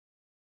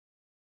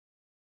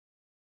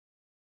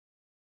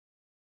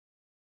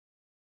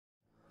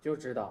就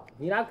知道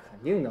你俩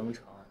肯定能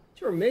成，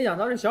就是没想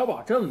到这小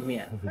宝这么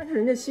面，还是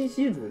人家西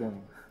西主动的。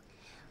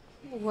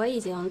我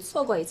已经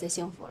错过一次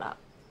幸福了，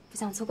不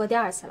想错过第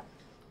2次了。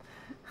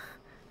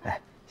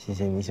哎，西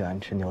西，你喜欢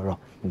吃牛肉，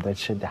你再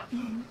吃点。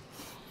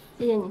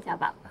谢谢你，小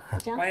宝，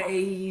真好。哎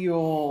呦，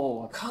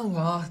我看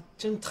看啊，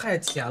真太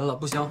甜了，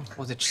不行，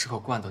我得吃口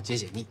罐头解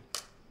解腻。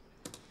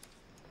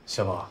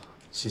小宝，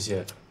西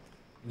西，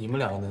你们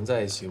两个能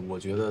在一起，我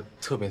觉得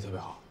特别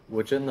好，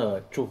我真的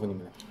祝福你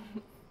们俩。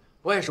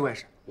我也是，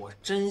我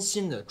真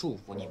心的祝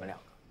福你们两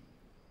个。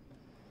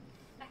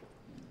来，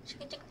吃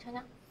个这个尝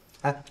尝。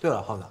哎，对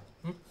了，浩子，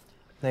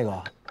那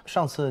个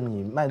上次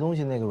你卖东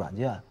西那个软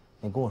件，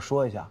你跟我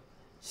说一下。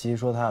西西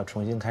说她要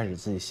重新开始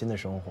自己新的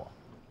生活。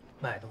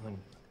卖东西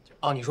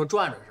哦，你说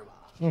转转是吧？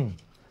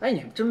哎，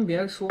你还真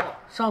别说，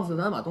上次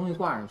咱把东西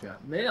挂上去，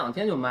没2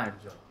天就卖出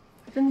去了，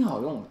还真挺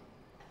好用的。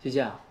西西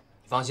啊，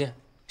你放心，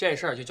这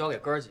事儿就交给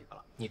哥几个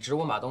了，你只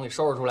管把东西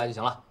收拾出来就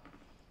行了。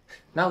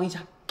来，我给你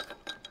掐。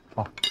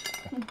好。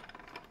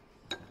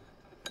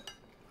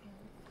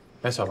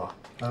哎，小宝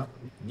啊，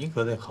你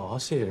可得好好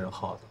谢谢人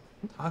耗子，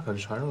他可是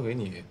传授给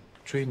你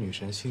追女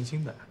神心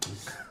经的。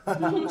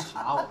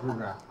查我是不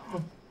是？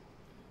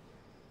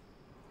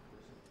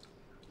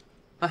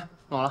哎，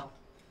弄好了。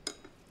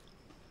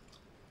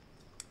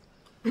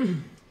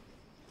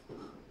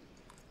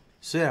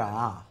虽然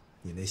啊，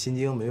你那心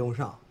经没用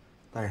上，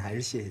但是还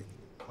是谢谢你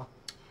啊。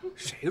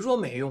谁说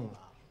没用了？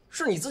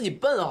是你自己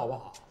笨好不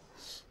好？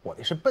我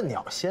那是笨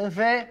鸟先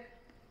飞，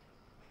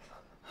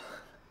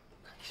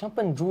像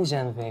笨猪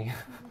先飞。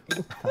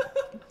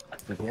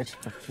你别吃，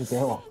你给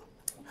我。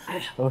哎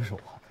呀，都是我。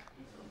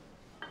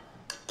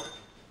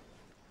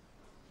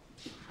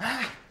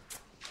哎，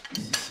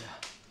西西，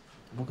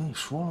我不跟你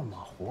说了吗？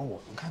活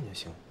我们干就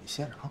行，你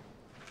歇着啊。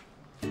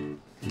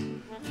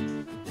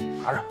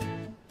拿着。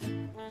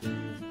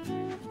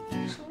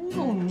真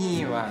够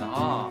腻歪的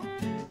啊！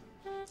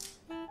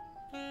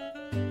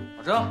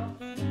老郑，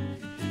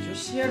你就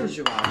歇着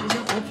去吧，这些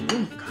活不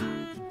用你干。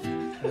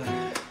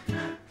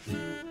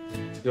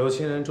有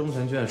情人终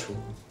成眷属，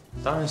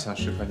当然想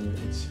时刻腻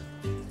在一起了。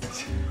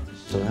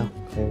怎么样，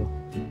可以吗？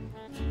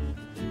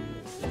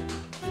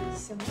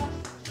行吧。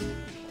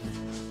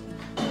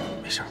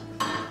没事儿，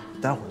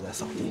待会儿再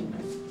扫地。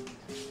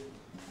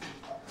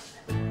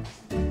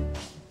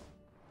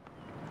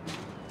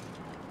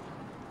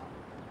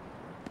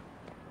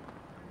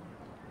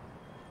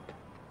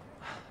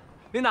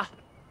琳达，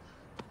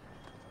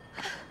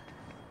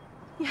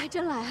你还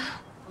真来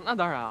啊？那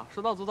当然啊，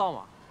说到做到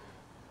嘛。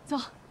走。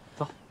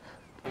走。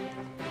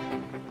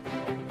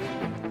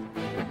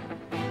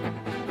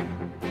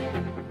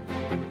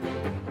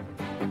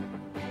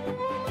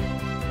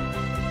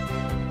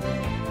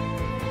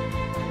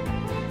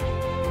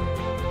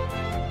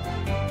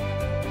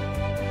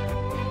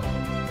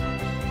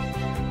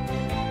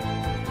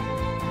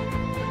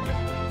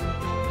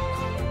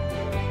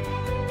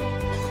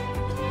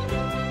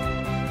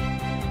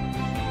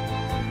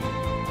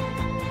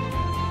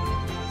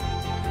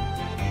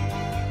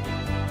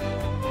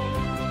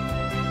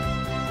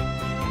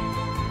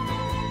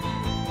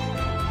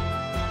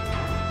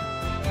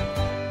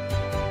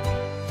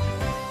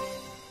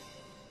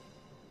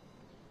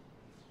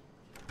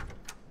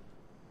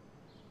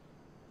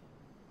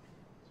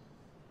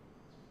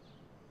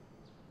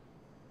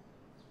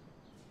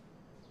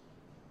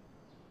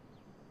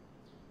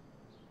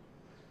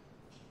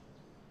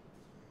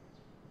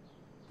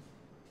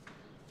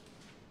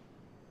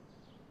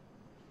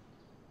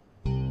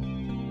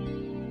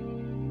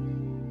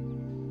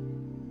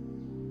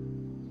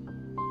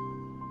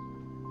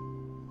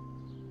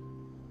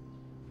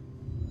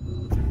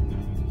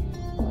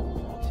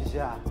西西，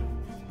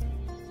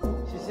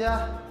西西，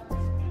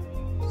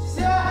西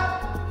西，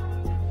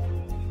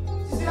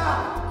西西，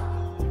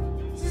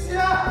西西，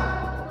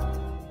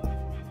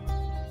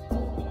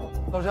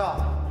老郑，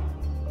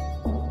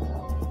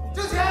挣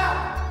钱！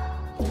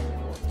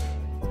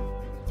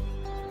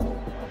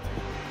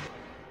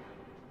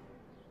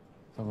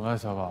怎么了，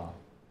小宝？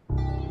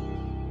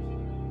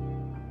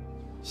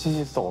西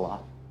西走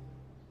了。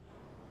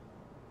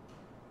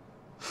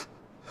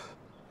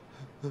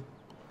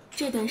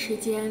这段时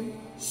间，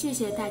谢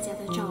谢大家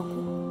的照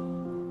顾。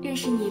认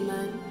识你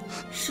们，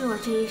是我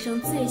这一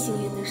生最幸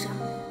运的事儿。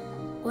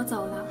我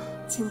走了，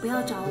请不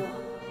要找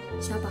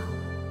我，小宝，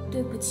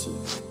对不起。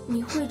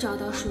你会找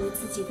到属于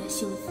自己的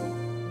幸福，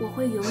我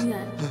会永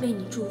远为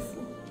你祝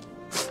福。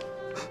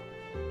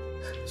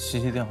西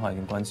西电话已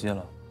经关机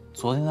了。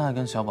昨天他还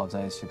跟小宝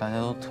在一起，大家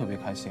都特别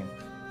开心。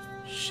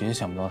谁也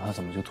想不到他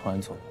怎么就突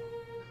然走了。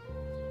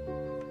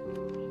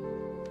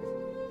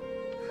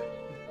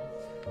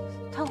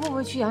他会不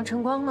会去杨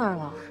晨光那儿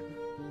了？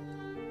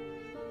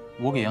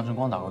我给杨晨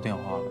光打过电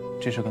话了，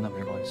这事跟他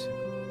没关系。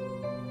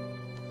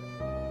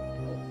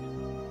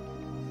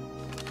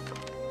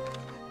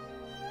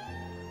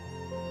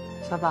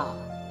小宝，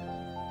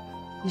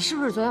你是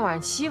不是昨天晚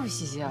上欺负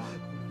西西了？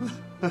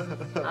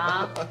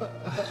啊？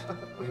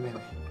没，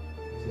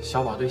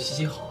小宝对西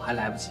西好还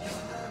来不及，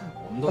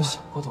我们都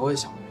想破头也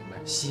想不明白，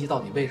西西到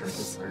底为什么不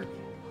辞而别。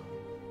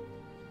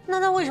那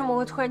他为什么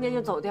会突然间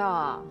就走掉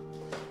啊？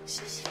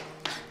西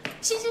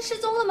西失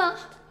踪了吗？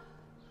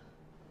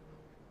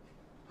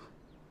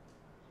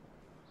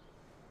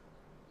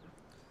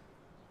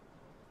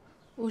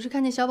我是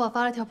看见小宝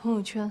发了条朋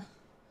友圈。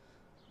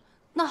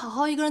那好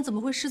好一个人怎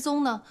么会失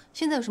踪呢？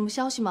现在有什么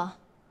消息吗？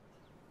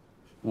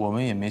我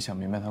们也没想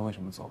明白他为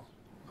什么走，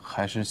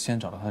还是先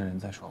找到他的人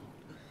再说吧。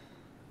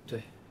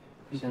对，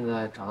现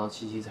在找到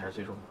七七才是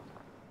最重要的。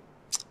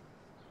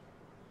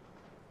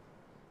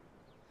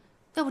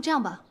要不这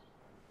样吧，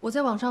我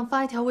在网上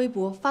发一条微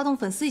博，发动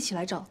粉丝一起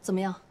来找，怎么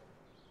样？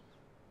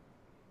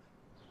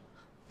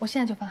我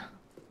现在就发。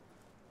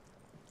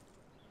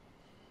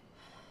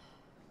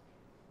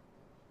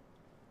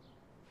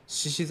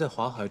西西在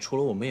华海，除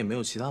了我们也没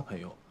有其他朋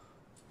友，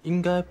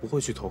应该不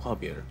会去投靠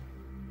别人。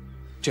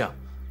这样，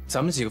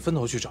咱们几个分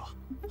头去找。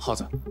耗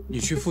子，你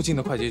去附近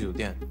的快捷酒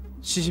店。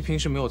西西平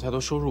时没有太多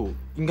收入，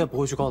应该不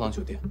会去高档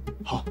酒店。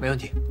好，没问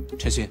题。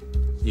陈鑫，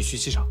你去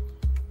机场。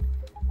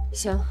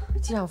行，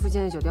机场附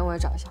近的酒店我也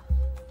找一下。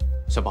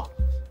小宝，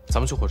咱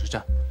们去火车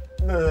站。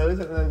现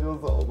在就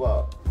走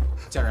吧。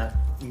佳然，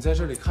你在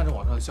这里看着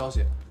网上的消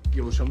息，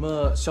有什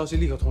么消息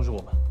立刻通知我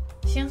们。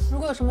行，如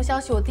果有什么消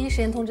息，我第一时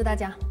间通知大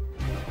家。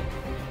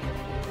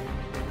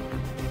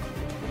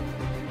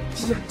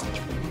谢谢。对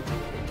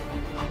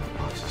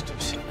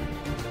不起。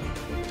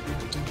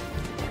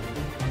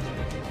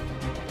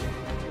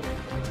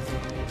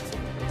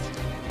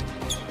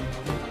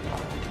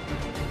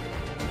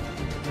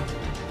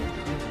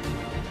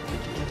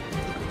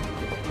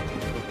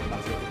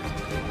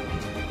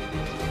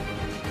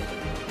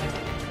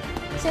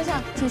先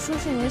生，请出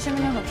示您的身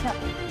份证和票。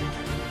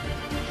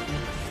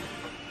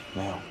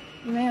没有。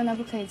没有，那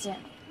不可以见。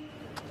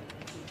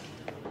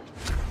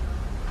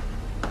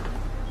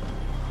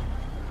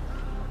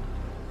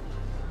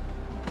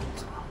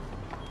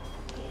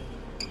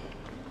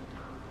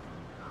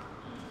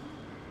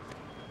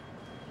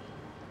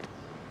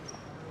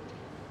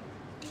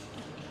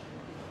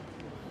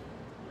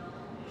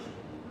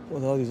我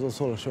到底做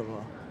错了什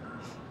么？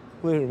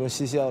为什么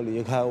西西要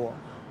离开我？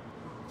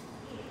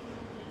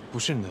不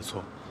是你的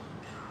错，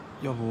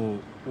要不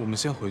我们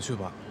先回去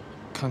吧，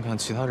看看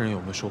其他人有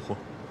没有收获。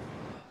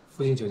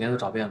附近酒店都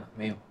找遍了，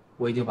没有。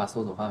我已经把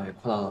搜索范围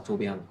扩大到周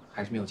边了，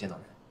还是没有见到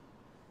人。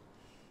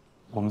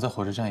我们在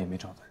火车站也没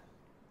找到人。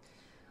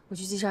我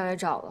去机场也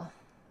找了，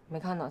没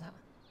看到他。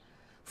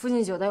附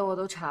近酒店我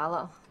都查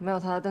了，没有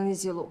他的登记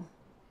记录。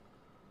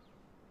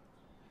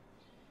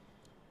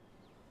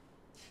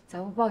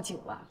咱们报警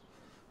吧。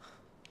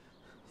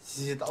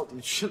西西到底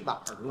去哪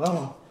儿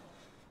了？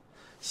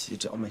西西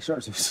只要没事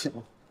就行。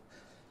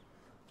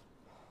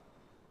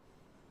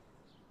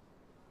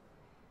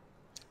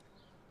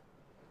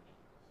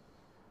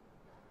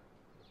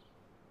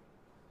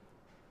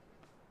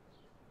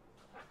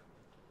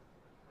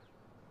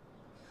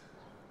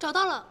找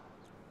到了，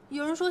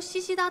有人说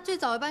西西搭最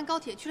早一班高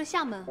铁去了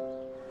厦门。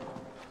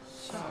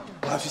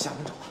我要去厦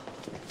门找他。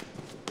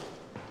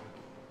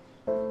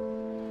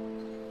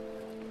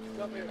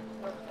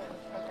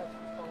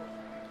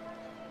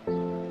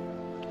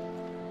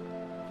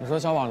你说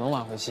小宝能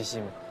挽回西西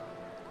吗？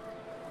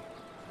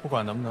不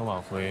管能不能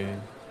挽回，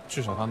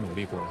至少他努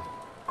力过了，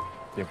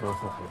也不会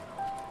后悔。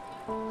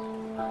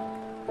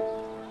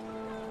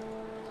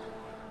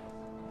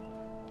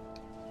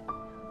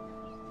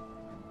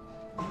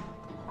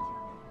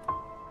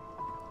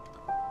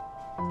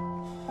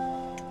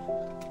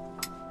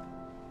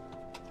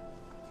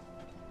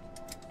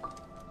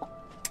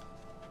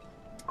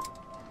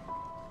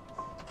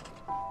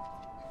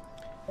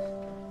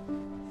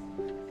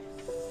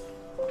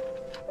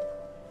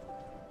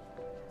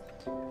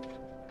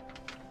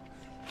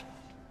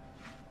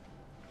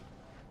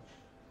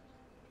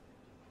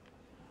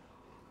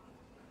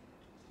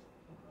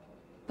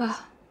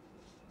爸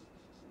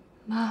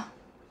妈，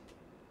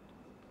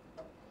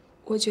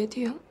我决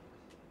定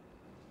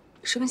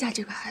生下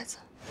这个孩子。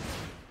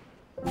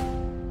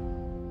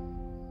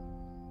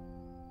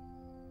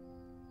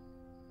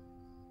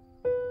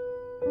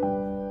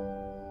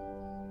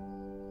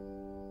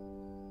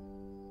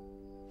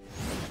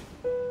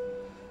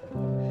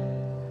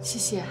西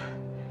西，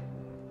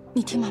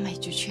你听妈妈一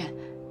句劝，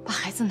把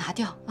孩子拿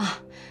掉啊！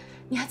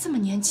你还这么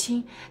年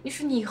轻，你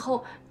说你以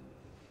后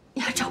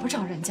你还找不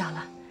找人家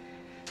了？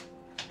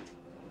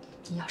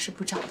你要是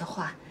不找的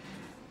话，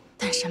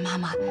单身妈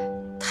妈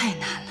太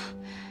难了。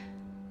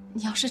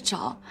你要是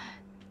找，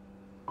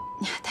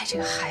你还带这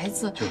个孩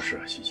子。就是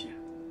啊，西西，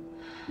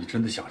你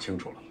真的想清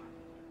楚了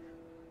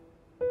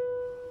吗？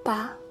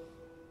爸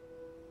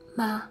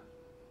妈，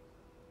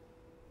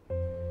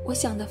我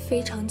想得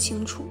非常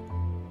清楚。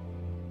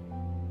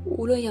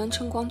无论杨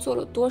晨光做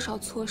了多少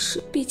错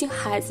事，毕竟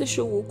孩子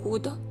是无辜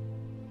的，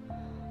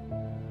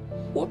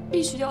我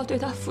必须要对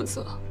他负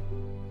责。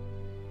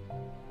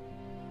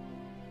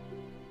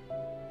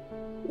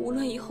无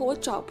论以后我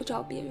找不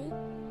找别人，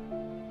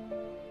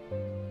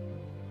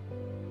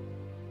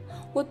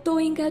我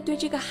都应该对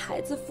这个孩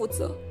子负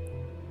责。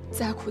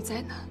再苦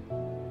再难，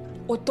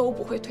我都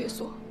不会退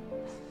缩。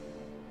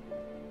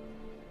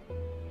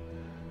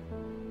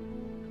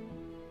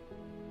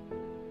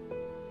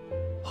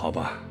好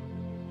吧，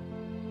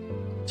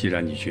既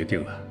然你决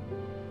定了，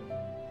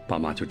爸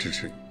妈就支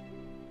持你。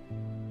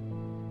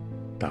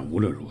但无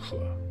论如何，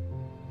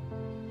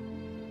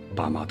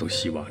爸妈都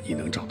希望你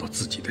能找到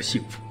自己的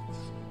幸福。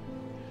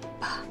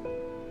爸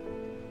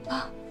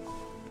妈，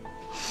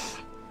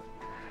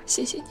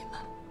谢谢你们。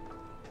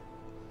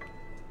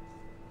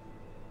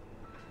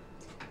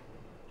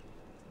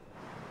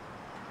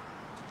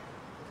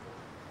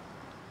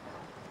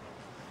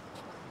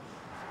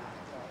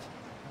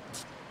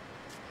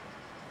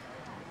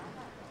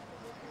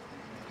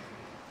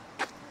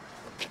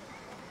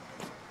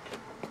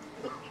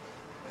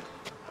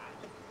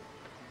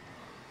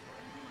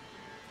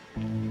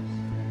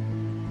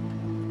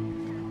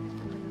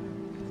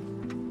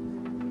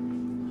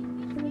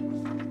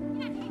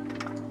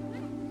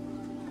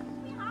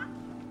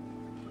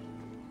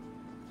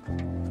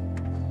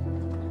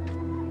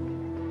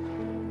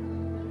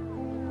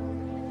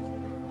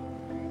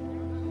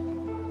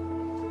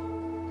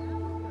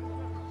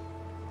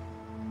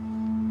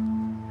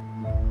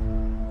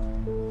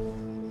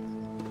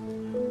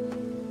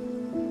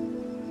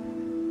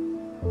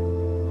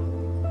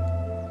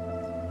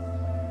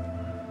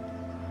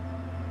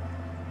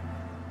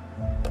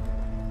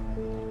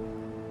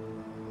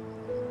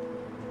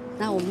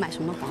那我们买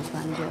什么黄色？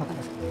你觉得？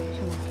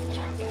是吗？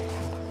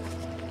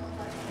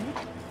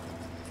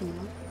怎么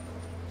了？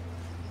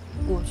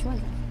我去问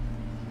他。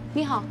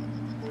你好，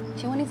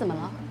请问你怎么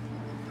了？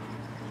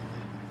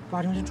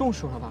八成是中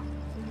暑了吧？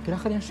给他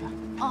喝点水。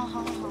哦，好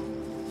好好，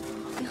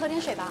你喝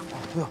点水吧。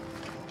不用，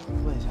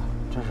问一下，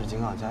这是井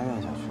港家苑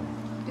小区吗？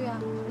对啊，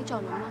你找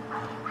人吗？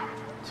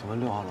请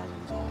问6号楼怎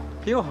么走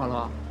？6号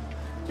楼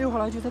，6号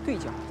楼就在对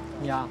角。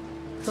你呀，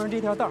顺着这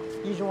条道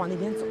一直往那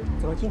边走，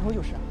走到尽头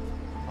就是。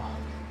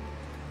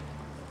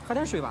喝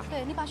点水吧。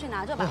对，你把水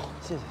拿着吧。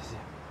谢谢谢谢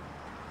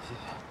谢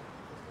谢。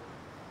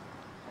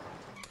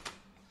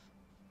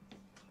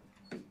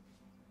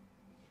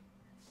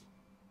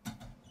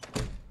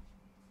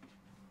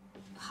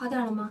好点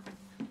了吗？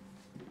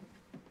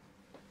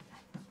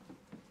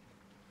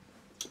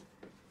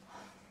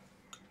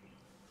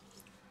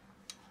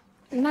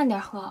慢点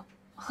喝，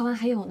喝完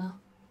还有呢。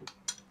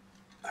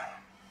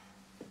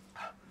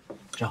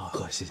真好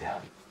喝，谢谢。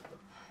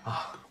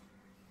啊，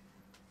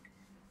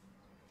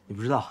你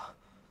不知道。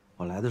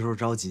我来的时候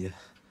着急，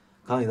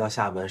刚一到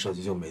厦门，手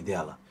机就没电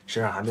了，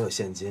身上还没有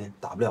现金，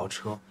打不了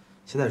车。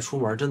现在出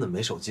门真的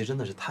没手机，真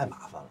的是太麻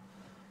烦了。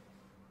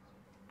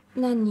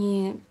那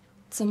你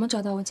怎么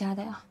找到我家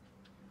的呀？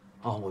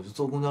哦，我就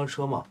坐公交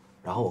车嘛，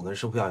然后我跟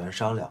售票员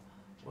商量，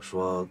我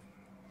说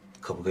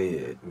可不可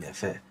以免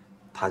费，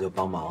他就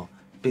帮忙，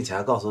并且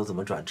还告诉我怎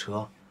么转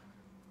车。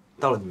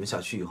到了你们小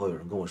区以后，有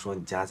人跟我说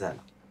你家在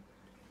哪，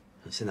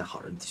现在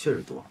好人的确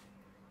是多。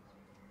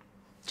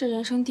这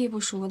人生地不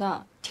熟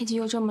的，天气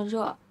又这么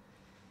热，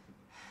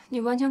你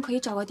完全可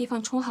以找个地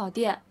方充好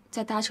电，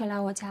再搭车来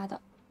我家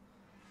的。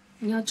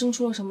你要真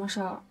出了什么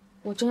事儿，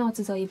我真要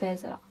自责一辈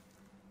子了。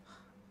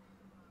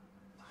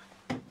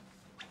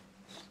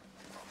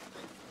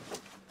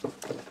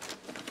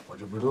我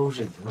这不都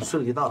是已经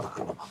顺利到达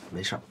了吗？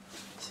没事儿，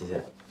谢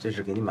谢。这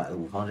是给你买的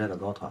五芳斋的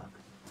糕团，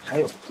还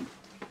有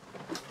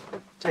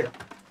这个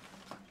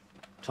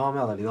城隍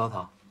庙的梨膏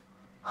糖，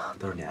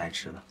都是你爱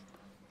吃的。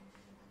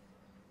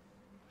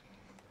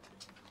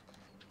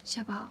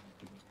小宝，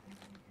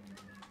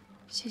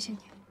谢谢你。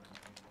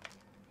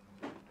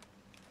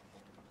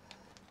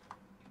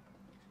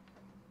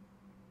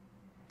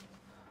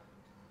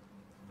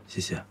谢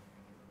谢。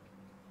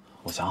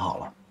我想好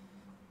了，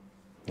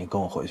你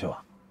跟我回去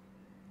吧。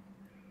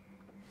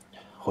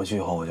回去以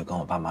后我就跟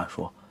我爸妈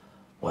说，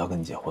我要跟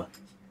你结婚。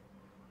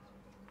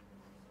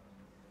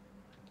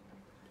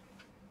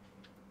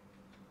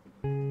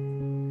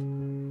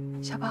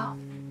小宝，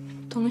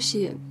东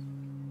西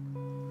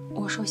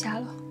我收下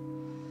了。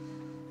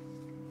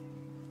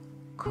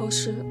可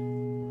是，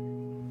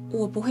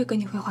我不会跟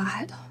你回花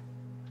海的。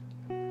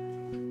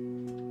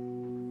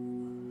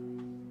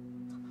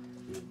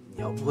你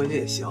要不回去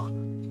也行，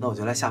那我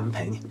就来厦门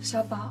陪你。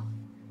小宝，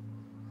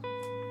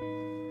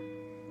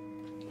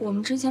我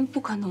们之间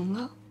不可能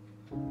了。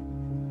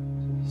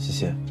西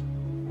西，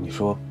你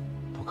说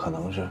不可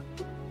能是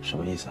什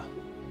么意思啊？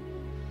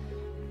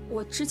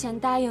我之前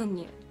答应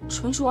你，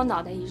纯属我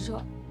脑袋一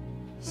热。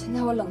现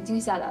在我冷静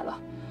下来了，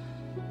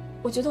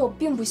我觉得我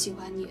并不喜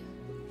欢你。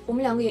我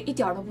们两个也一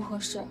点都不合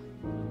适，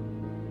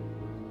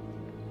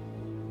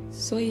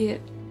所以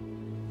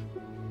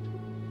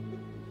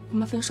我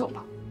们分手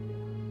吧。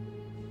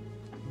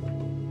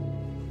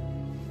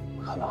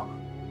不可能，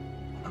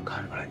我能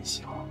看出来你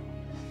喜欢我。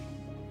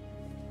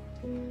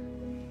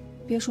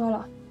别说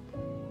了，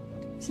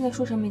现在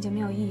说什么已经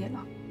没有意义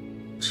了。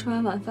吃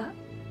完晚饭，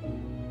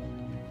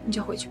你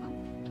就回去吧。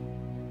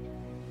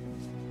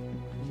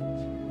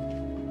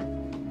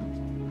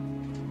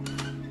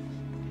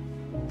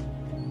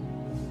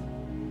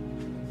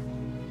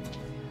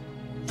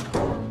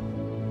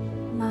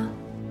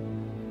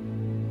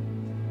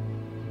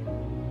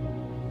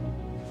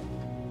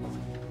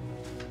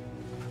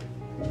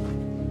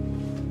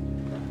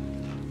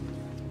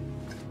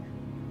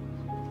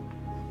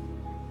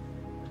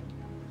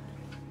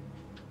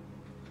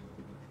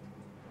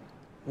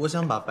我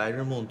想把白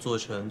日梦做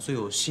成最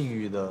有信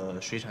誉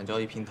的水产交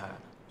易平台，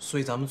所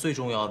以咱们最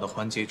重要的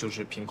环节就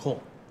是品控。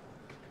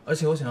而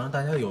且我想让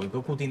大家有一个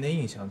固定的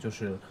印象，就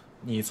是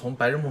你从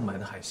白日梦买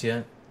的海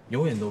鲜，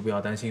永远都不要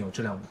担心有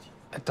质量问题。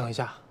哎，等一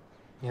下，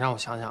你让我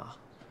想想啊。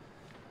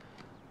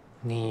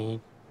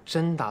你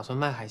真打算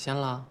卖海鲜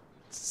了？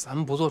咱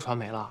们不做传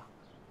媒了。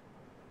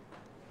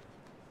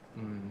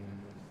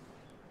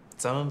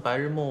咱们白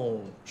日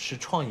梦是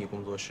创意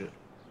工作室，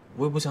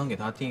我也不想给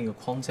他定一个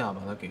框架，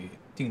把它给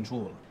定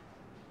住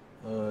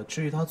了。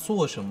至于他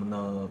做什么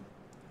呢？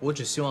我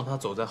只希望他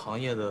走在行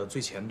业的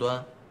最前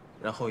端，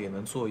然后也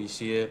能做一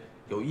些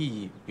有意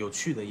义、有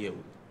趣的业务，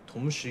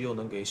同时又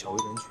能给小微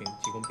人群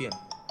提供便利。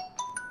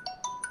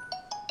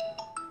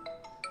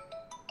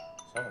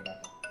小宝，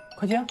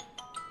快接。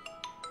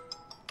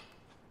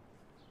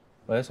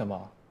喂，小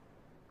宝。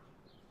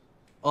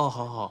哦，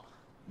好好，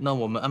那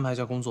我们安排一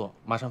下工作，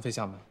马上飞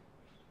厦门。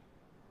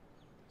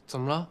怎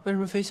么了？为什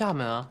么飞厦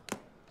门啊？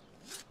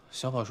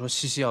小宝说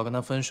西西要跟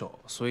他分手，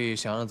所以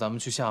想让咱们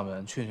去厦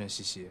门劝劝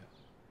西西。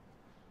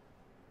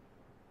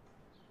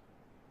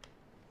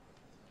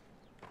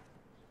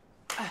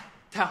哎，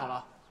太好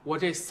了，我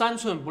这3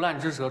寸不烂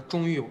之舌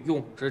终于有用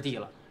武之地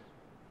了。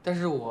但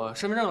是我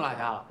身份证落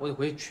家了，我得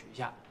回去取一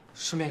下，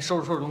顺便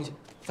收拾收拾东西。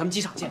咱们机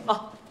场见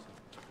啊！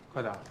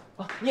快点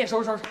啊，你也收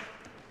拾收拾。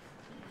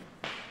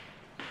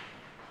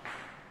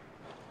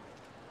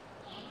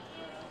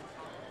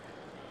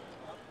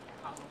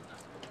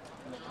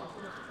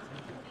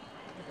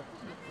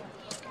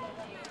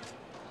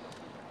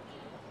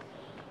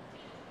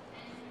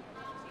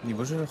你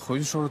不是回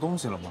去收拾东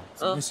西了吗？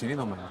怎么连行李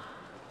都没有？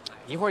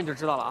一会儿你就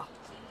知道了啊。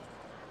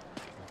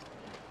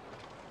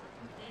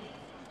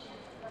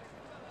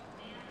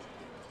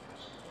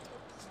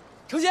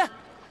程姐，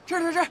这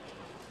儿。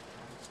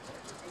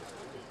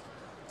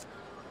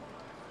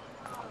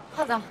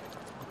浩子，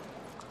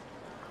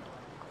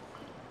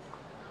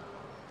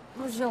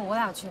不是只有我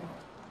俩去吗？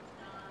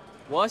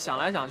我想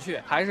来想去，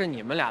还是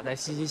你们俩在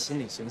西西心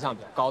里形象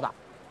比较高大，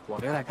我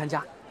留下来看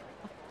家。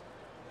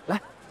来，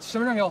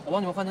身份证给我，我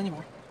帮你们换登记牌。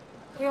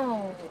不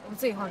用，我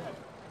自己换的。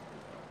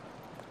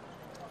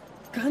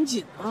赶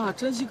紧啊，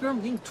珍惜哥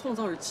们给你创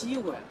造的机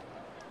会。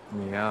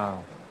你呀，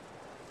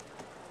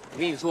我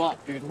跟你说，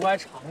旅途还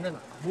长着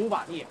呢，努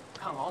把力，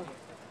看好你。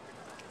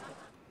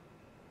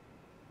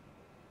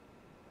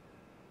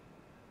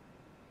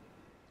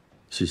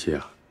西西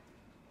啊，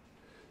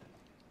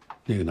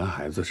那个男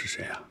孩子是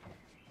谁啊？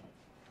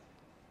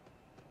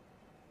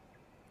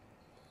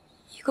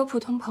一个普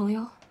通朋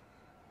友。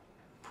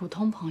普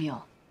通朋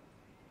友，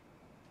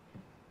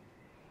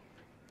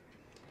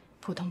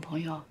普通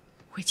朋友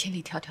会千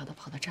里迢迢的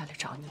跑到这儿来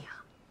找你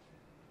啊？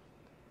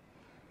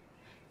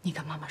你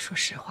跟妈妈说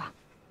实话，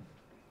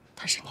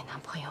他是你男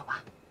朋友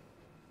吧？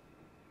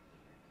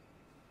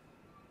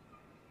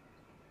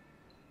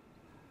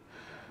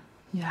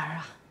女儿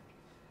啊，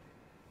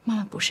妈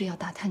妈不是要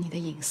打探你的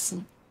隐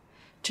私，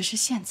只是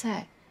现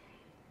在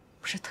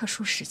不是特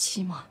殊时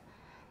期吗？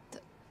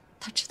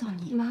他知道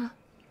你。妈，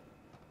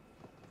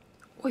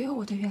我有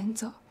我的原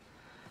则。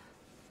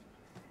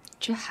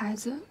这孩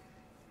子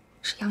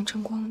是杨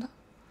晨光的，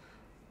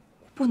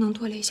我不能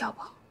拖累小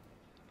宝。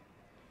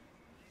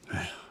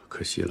哎呀，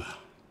可惜了。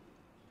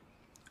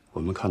我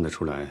们看得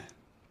出来，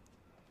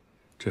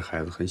这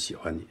孩子很喜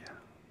欢你。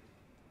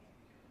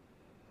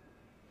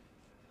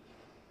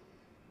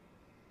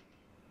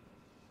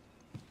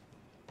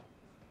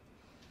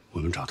我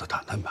们找他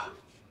谈谈吧。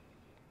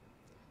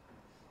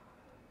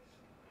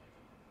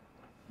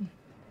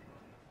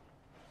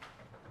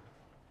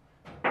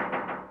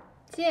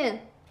进。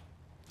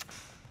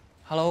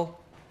Hello。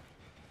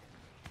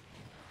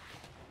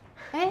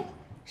哎，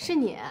是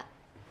你。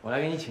我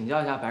来给你请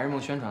教一下白日梦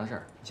宣传的事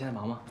儿，你现在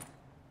忙吗？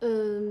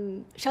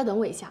稍等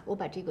我一下，我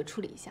把这个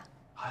处理一下。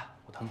好呀，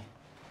我等你。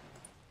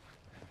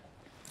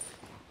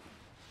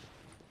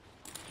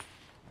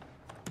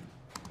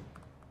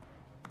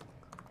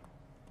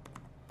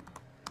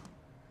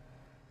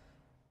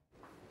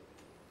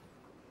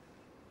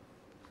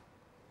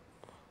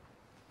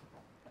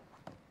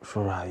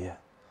叔叔阿姨，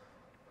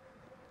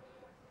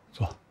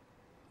坐。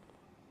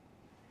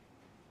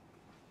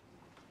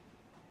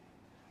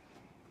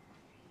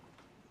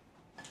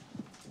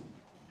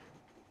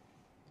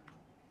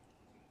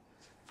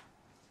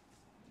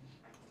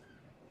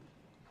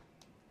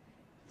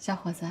小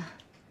伙子，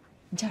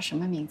你叫什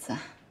么名字啊？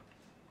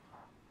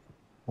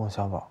汪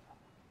小宝。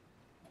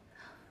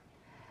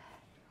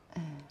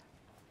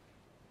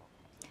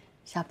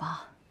小宝，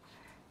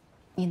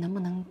你能不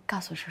能告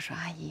诉叔叔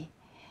阿姨，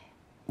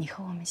你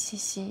和我们西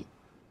西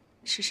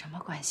是什么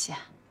关系啊？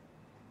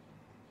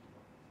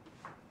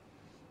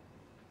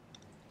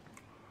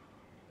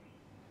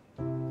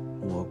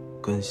我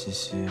跟西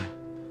西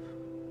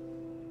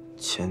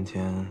前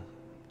天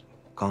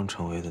刚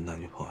成为的男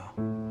女朋友，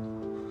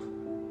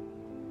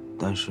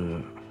但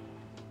是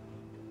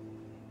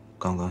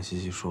刚刚西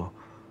西说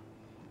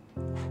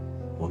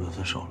我们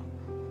分手了。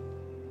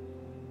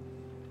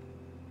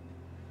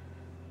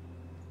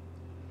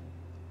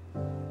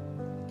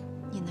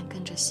你能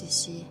跟着西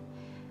西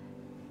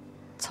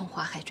从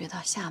华海追到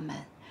厦门，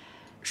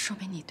说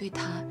明你对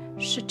他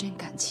是真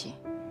感情。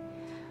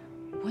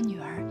我女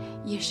儿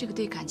也是个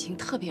对感情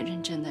特别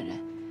认真的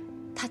人，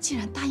她既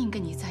然答应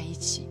跟你在一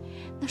起，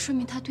那说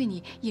明她对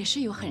你也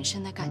是有很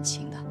深的感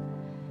情的。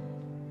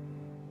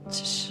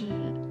只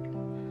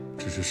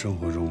是生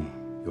活中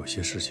有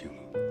些事情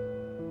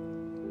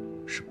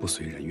是不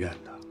随人愿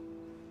的。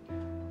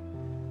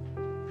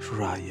叔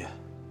叔阿姨，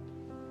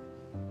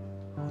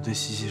我对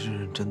西西是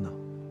认真的。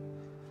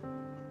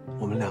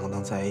我们两个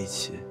能在一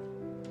起，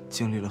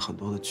经历了很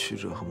多的曲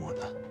折和磨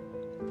难。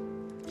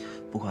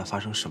不管发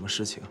生什么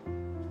事情，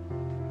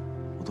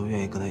我都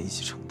愿意跟他一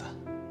起承担。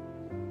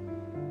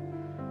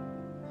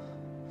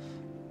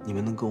你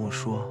们能跟我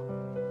说，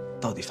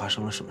到底发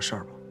生了什么事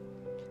儿吗？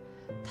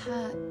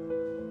他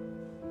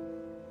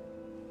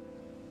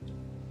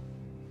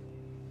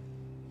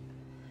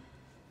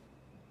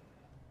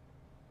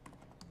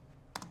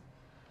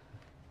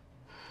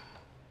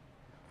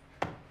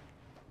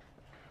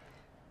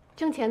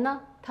挣钱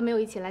呢？他没有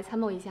一起来参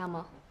谋一下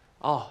吗？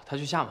哦，他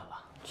去厦门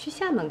了。去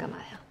厦门干嘛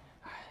呀？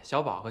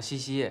小宝和西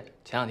西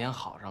前2天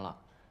好上了，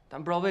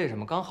但不知道为什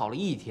么刚好了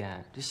1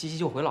天，这西西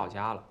就回老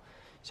家了。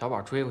小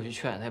宝追过去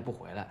劝他也不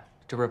回来，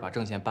这不是把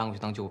挣钱搬过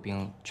去当救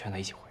兵，劝他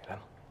一起回来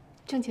吗？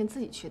挣钱自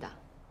己去的。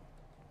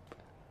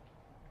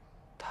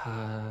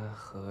他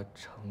和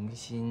程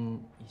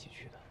心一起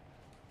去的。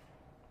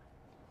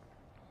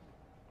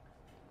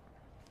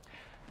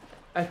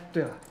哎，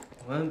对了，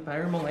我们白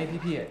日梦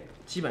APP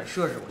基本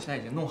设置我现在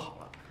已经弄好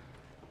了，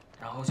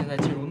然后现在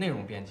进入内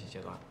容编辑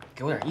阶段，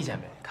给我点意见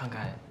呗，看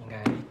看应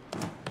该怎么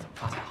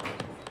发才好。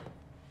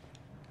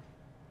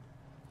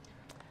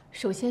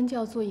首先就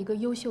要做一个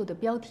优秀的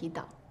标题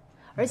党，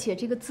而且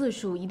这个字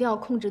数一定要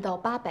控制到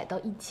800到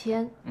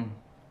1000。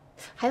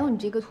还有你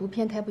这个图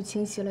片太不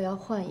清晰了，要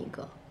换一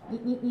个。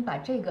你把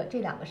这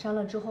2个删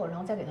了之后，然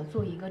后再给它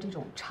做一个这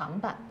种长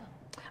版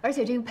的，而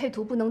且这个配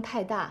图不能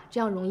太大，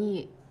这样容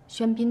易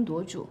喧宾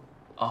夺主。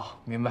哦，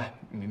明白，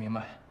明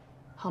白。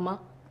好吗？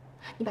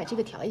你把这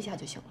个调一下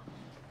就行了。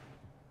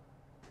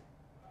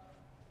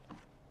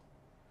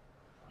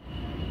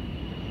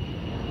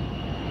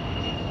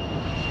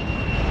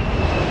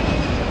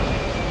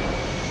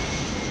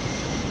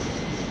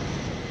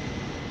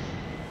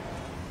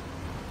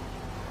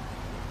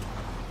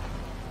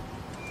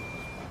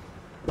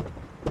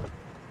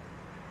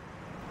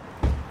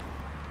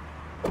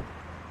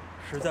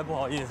实在不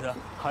好意思，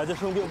孩子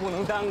生病不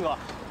能耽搁，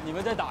你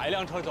们再打一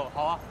辆车走，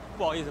好啊？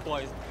不好意思，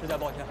实在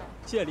抱歉，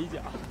谢谢理解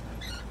啊。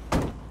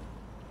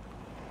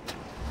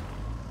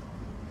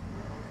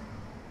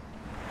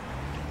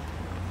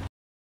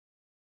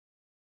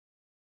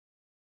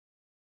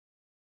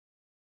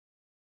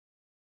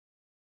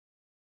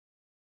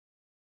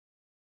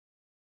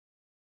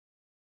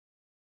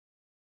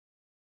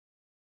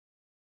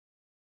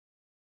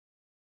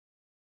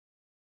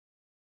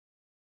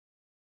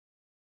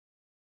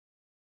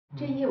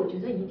这一页我觉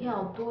得一定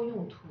要多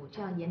用图，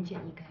这样言简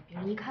意赅，别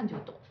人一看就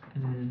懂。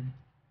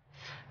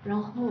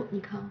然后你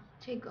看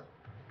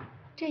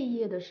这一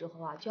页的时候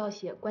啊，就要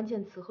写关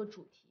键词和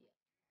主题。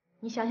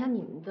你想想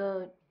你们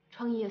的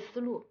创业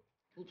思路，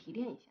你提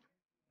炼一下。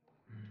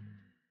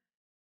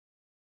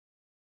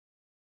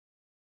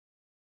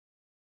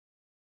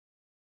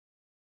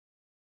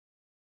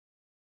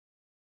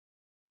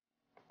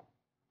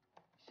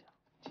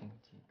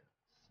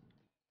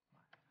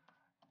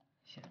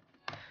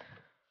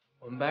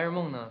我们白日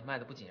梦呢，卖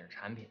的不仅是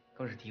产品，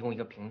更是提供一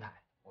个平台。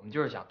我们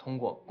就是想通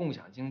过共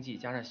享经济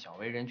加上小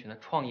微人群的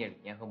创业理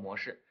念和模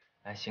式，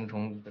来形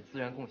成一个资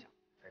源共享，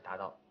而达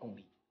到共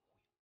利。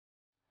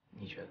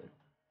你觉得怎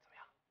么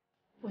样？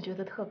我觉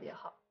得特别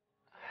好。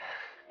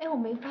哎，我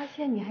没发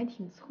现你还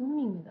挺聪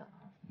明的。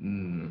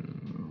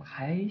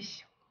还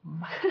行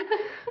吧。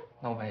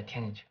那我把它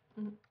添进去。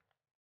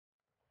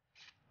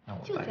那我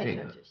把这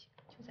个就行，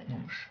就在这儿。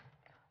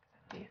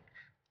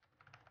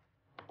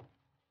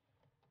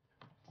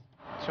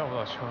叫不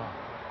到车啊。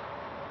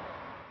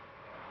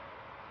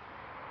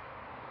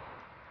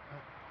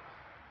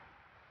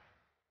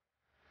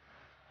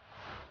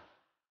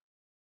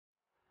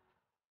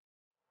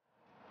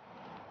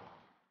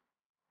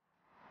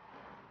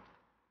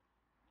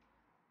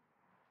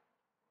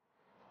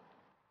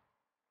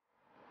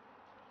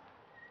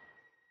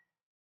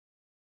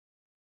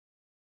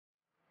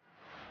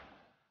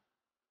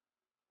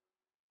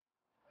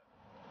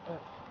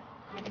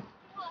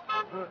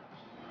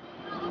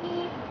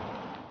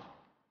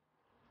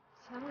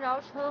前不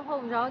着村后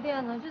不着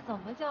店的，这怎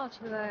么叫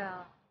车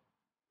呀？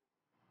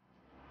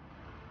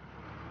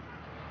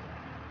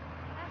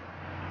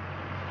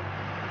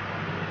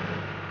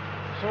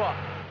师傅。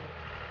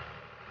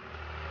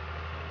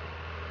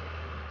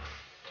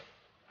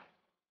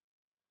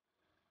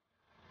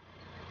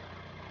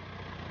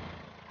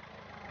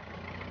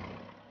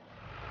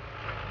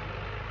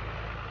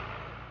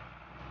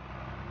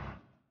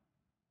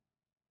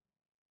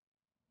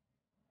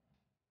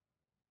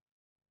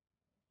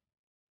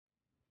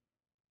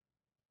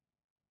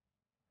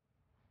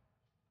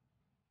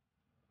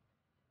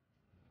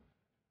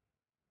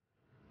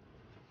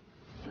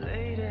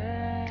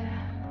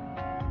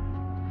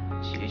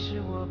其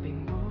实我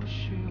并不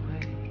虚伪，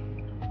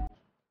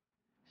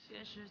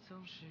现实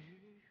总是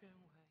与愿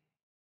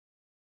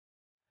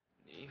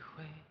违，你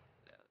会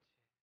了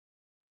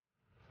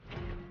解。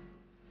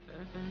纷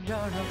纷扰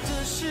扰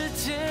的世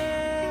界，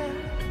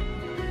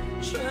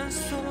穿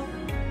梭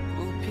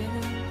不变，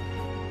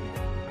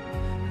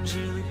支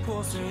离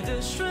破碎的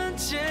瞬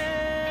间，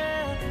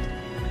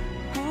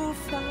无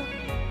法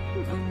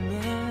入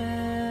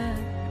眠，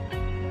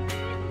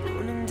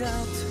不能倒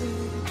退，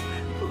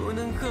不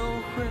能后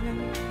悔，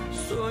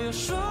所有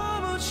说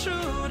不出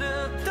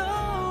的都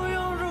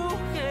涌入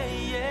黑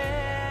夜。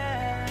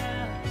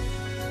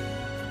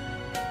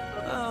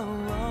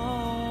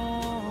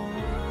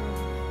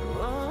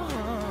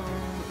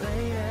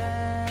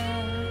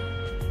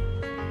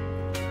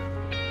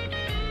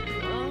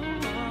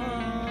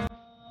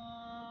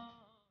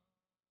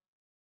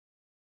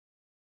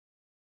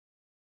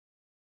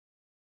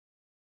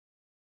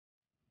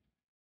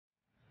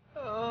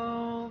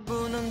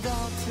不能倒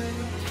退，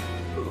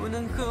不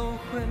能后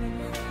悔，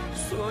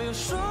所有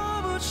说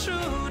不出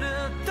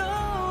的都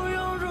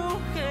涌入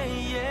黑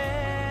夜。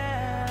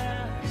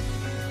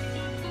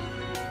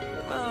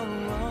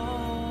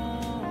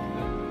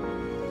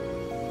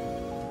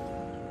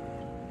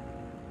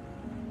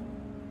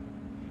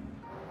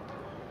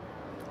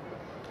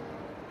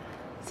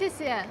谢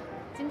谢，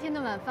今天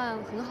的晚饭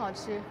很好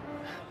吃。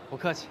不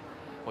客气，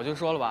我就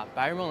说了吧，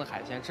白日梦的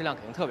海鲜质量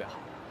肯定特别好。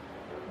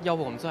要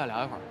不我们坐下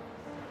聊一会儿？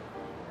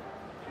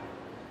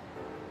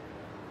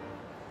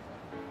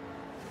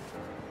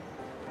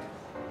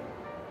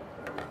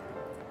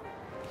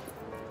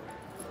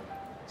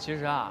其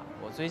实啊，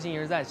我最近一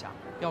直在想，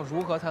要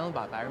如何才能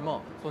把白日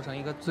梦做成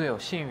一个最有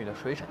信誉的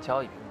水产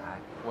交易平台。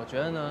我觉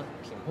得呢，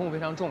品控非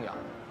常重要，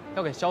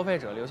要给消费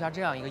者留下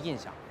这样一个印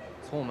象：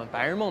从我们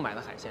白日梦买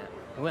的海鲜，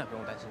永远不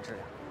用担心质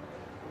量。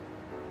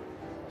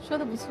说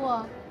的不错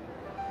啊。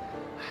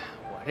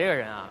我这个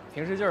人啊，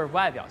平时就是不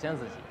爱表现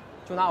自己。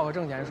就拿我和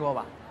挣钱说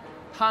吧，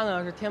他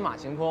呢是天马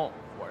行空，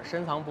我是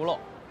深藏不露，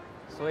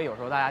所以有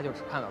时候大家就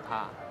只看到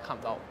他，看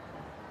不到我。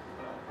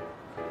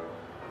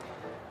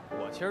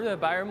我其实对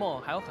白日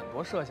梦还有很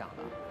多设想的。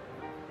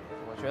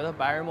我觉得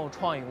白日梦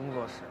创意工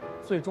作室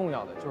最重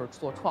要的就是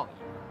做创意，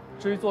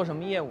至于做什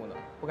么业务呢，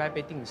不该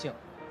被定性。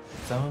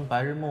咱们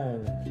白日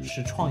梦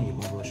是创意工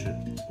作室，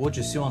我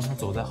只希望它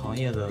走在行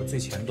业的最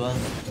前端。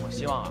我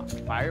希望啊，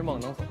白日梦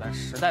能走在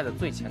时代的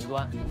最前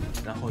端，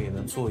然后也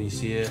能做一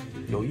些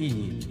有意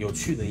义、有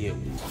趣的业务，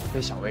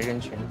为小微人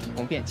群提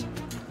供便捷。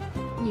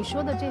你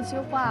说的这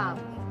些话，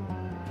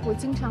我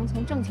经常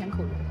从挣钱口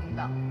中听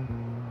到。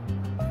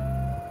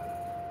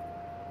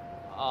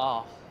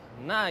哦，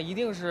那一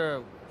定是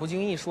不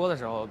经意说的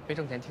时候被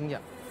挣钱听见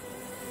了。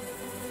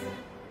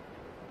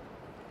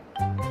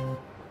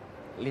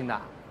琳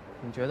达，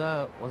你觉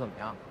得我怎么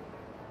样？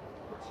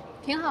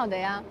挺好的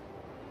呀，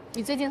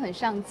你最近很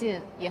上进，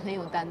也很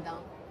有担当。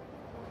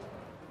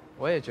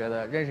我也觉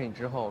得认识你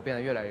之后，我变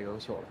得越来越优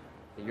秀了，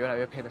也越来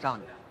越配得上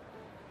你。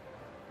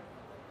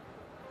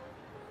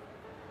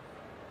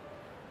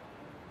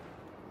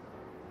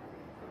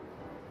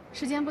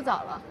时间不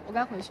早了，我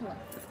该回去了。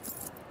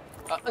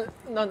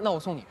那我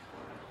送你。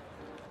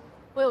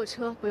我有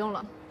车，不用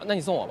了。那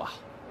你送我吧。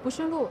不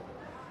顺路。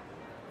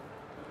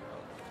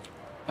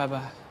拜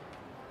拜。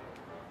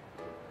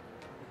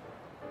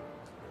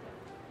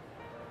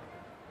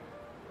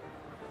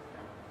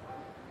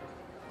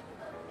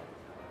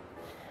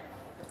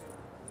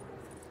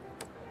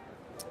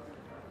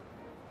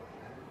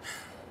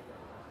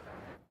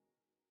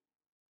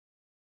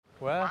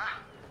喂，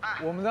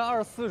我们在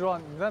24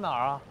庄，你在哪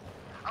儿啊？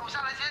我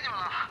下来接你们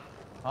了。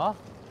啊？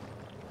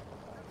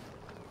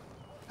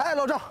哎，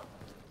老赵。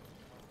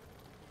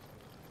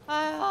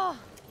哎呀，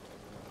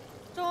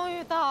终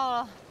于到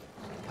了。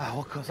哎，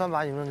我可算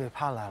把你们给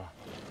盼来了。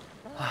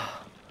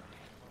啊，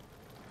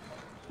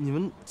你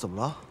们怎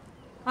么了？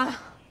哎，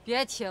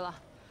别提了，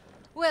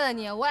为了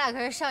你，我俩可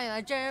是上演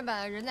了真人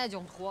版的人在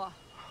囧途。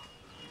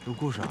有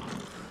故事啊？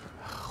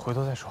回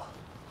头再说，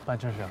办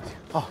正事要紧。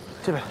哦，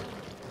这边。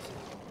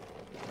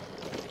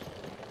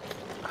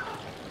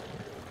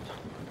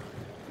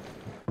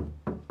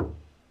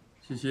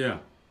西西，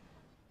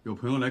有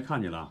朋友来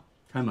看你了，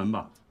开门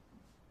吧。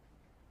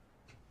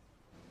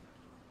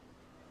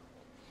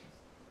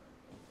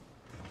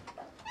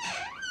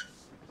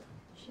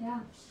谁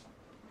啊？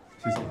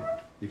西西，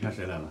你看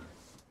谁来了？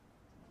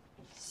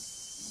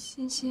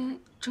欣欣、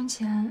钟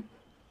钱，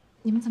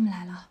你们怎么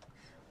来了？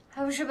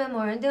还不是被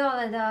某人调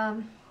来的。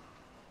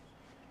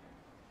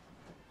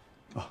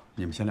哦，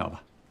你们先聊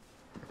吧。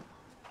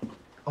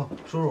哦，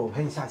叔叔，我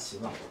陪你下棋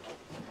吧。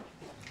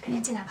赶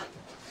紧进来吧。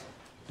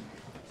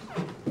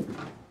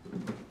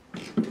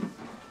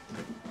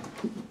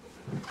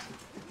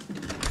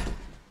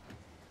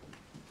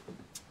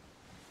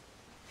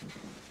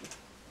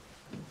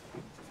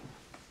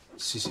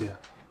西西，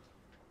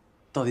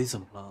到底怎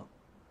么了？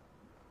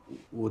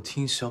我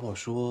听小宝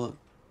说，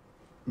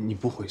你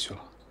不回去了。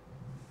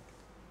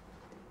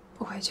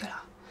不回去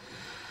了，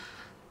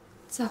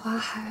在华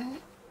海，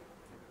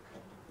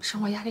生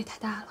活压力太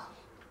大了。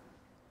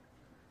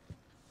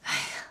哎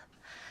呀，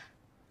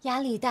压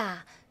力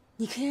大，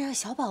你可以让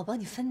小宝帮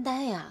你分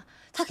担呀，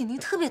他肯定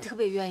特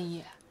别愿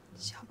意。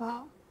小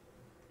宝，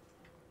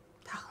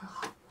他很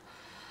好，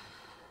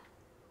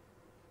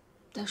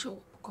但是我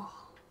不够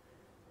好。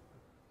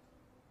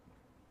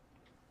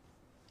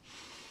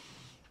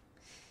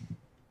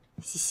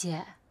西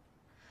西，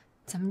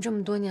咱们这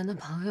么多年的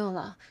朋友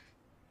了，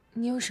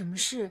你有什么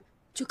事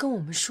就跟我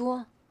们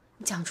说，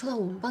你讲出来，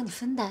我们帮你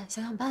分担，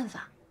想想办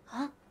法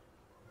啊。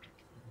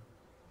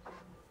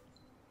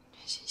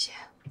西西，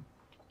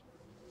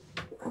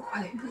我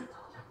怀孕了，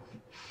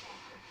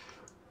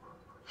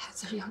孩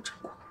子是杨成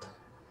光的，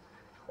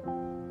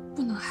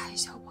不能害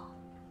小宝。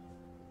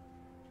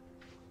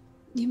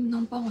你们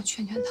能帮我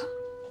劝劝他，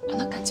让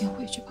他赶紧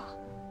回去吧。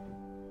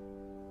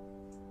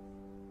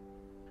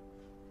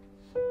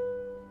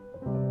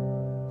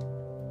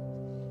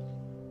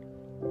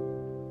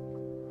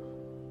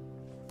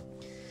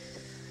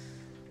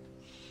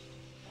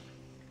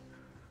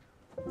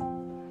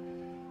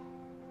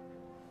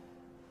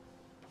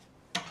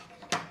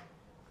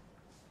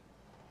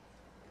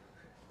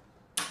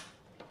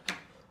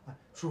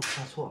叔叔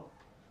下错了，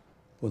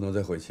不能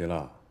再悔棋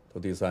了，都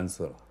第3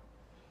次了。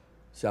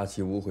下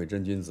棋无悔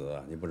真君子，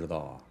你不知道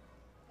啊？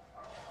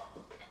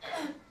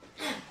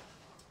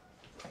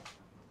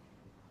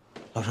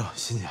老郑，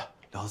欣姐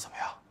聊得怎么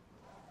样？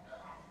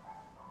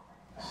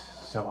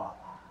小宝，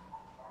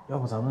要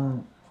不咱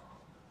们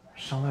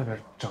上外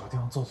边找个地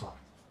方坐坐？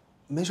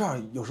没事儿，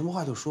有什么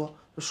话就说。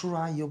这叔叔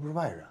阿姨又不是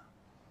外人。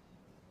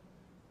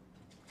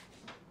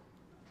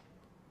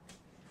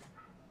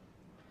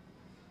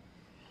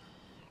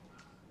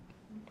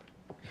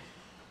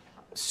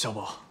小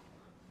宝，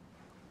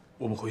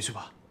我们回去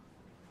吧。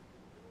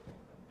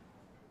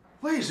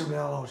为什么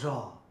呀，老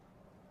郑？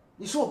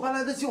你是我搬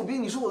来的救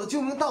兵，你是我的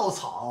救命稻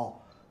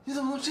草，你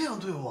怎么能这样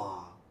对我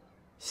啊？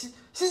欣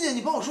姐，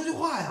你帮我说句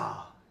话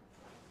呀！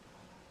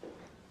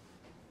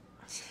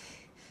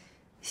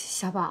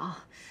小宝，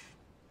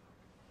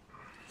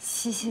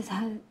西西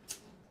他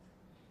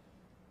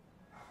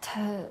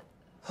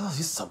到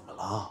底怎么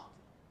了？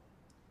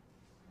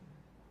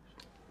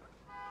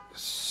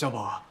小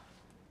宝啊，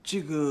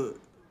这个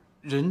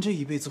人这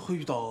一辈子会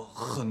遇到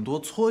很多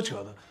挫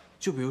折的，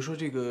就比如说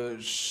这个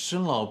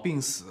生老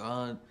病死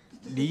啊、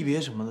离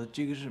别什么的，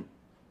这个是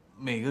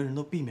每个人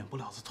都避免不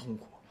了的痛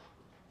苦。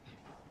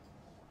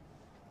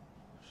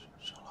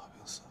生老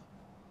病死，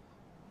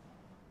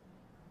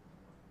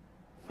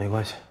没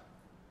关系，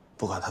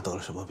不管他得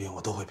了什么病，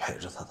我都会陪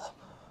着他的。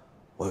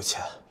我有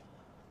钱，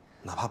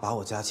哪怕把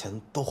我家钱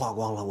都花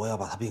光了，我也要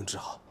把他病治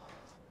好。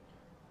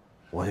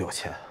我有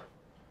钱。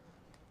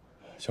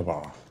小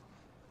宝，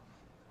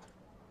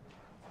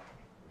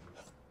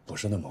不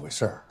是那么回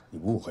事儿，你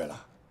误会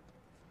了。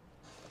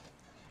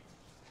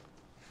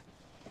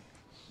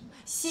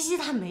西西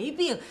他没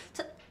病，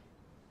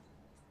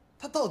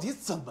他到底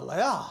怎么了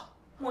呀？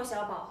莫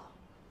小宝，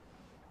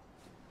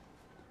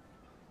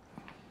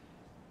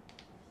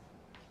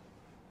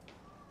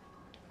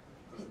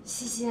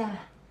西西，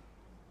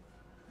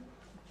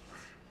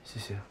西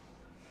西，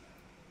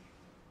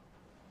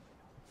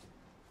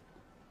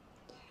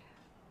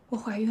我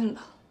怀孕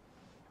了，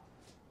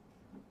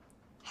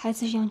孩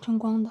子是杨成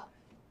光的，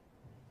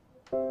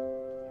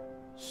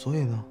所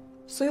以呢？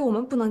所以我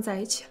们不能在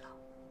一起了。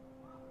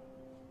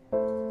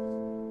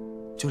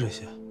就这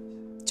些？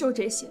就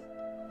这些。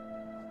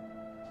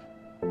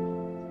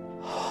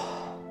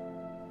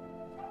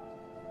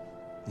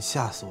你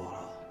吓死我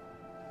了！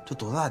这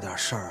多大点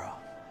事儿啊！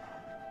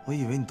我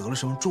以为你得了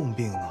什么重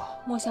病呢。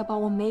莫小宝，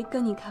我没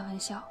跟你开玩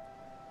笑，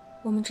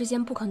我们之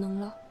间不可能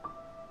了。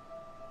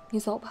你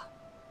走吧。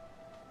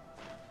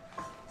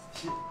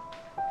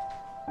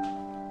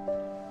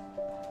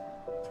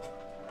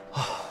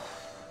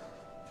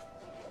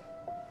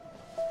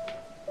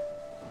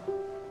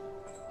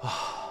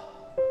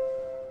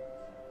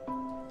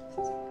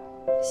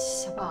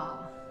小宝，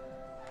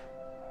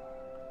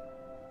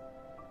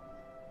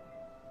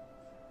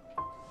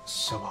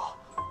小宝，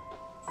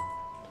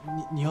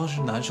你要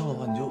是难受的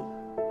话，你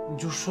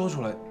就说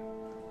出来。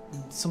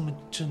你这么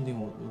镇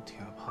定，我挺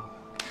害怕的。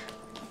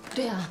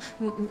对呀，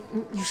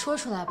你说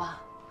出来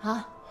吧，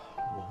啊！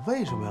我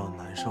为什么要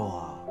难受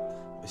啊？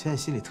我现在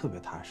心里特别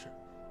踏实。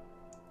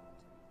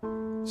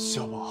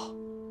小宝，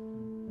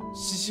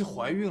西西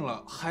怀孕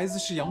了，孩子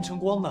是杨成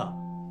光的，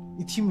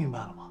你听明白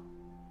了吗？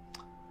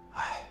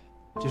哎，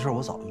这事儿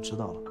我早就知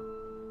道了。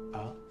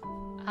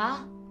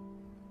啊？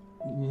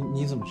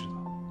你怎么知道？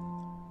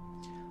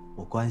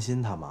我关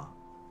心他嘛，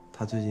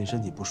他最近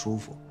身体不舒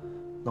服，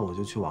那我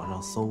就去网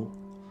上搜，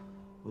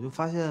我就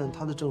发现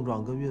他的症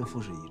状跟孕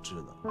妇是一致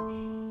的。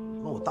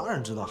那我当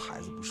然知道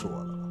孩子不是我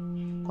的了，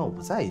但我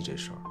不在意这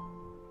事儿。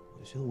我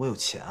就觉得我有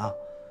钱啊，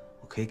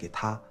我可以给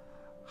他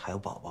还有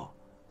宝宝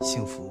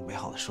幸福美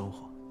好的生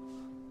活。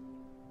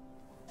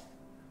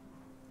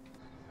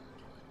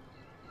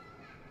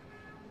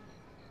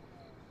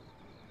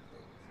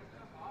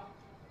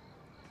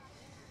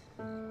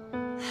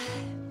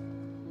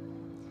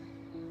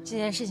这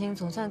件事情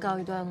总算告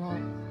一段落了，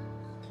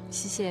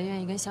西西也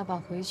愿意跟小宝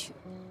回去，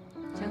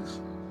真好。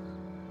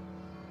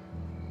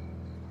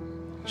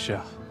是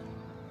啊，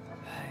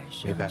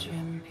没白聊。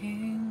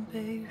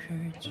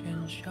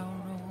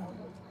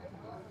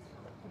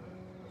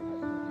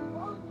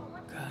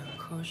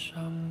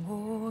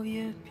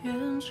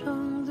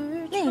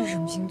那个是什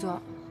么星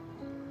座？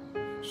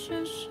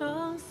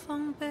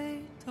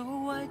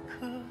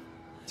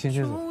天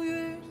蝎座。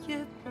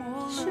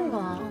是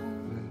吗？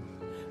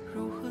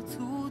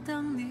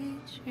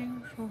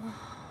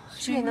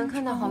这里能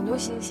看到好多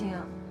星星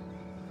啊！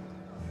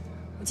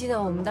我记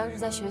得我们当时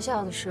在学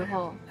校的时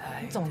候，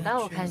你总带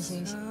我看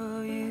星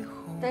星，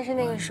但是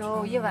那个时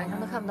候一晚上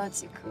都看不到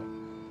几颗。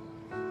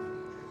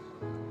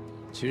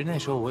其实那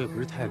时候我也不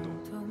是太懂，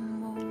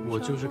我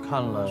就是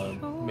看了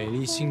《美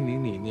丽心灵》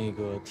里那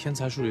个天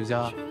才数学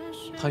家，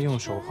他用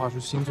手画出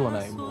星座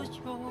那一幕，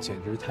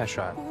简直太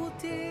帅了，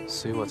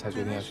所以我才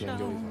决定要去研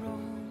究一下。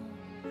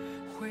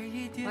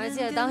我还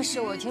记得当时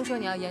我听说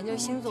你要研究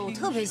星座，我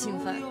特别兴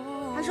奋，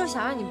还说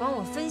想让你帮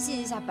我分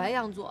析一下白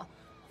羊座，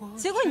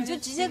结果你就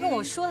直接跟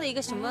我说了一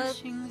个什么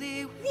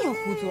猎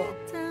户座。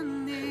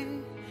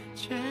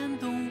牵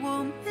动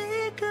我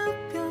每个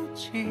表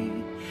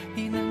情，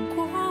你难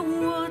过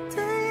我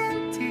的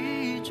眼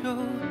底就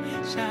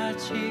下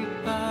起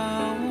暴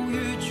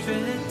雨，决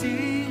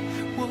定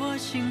我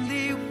心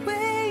里唯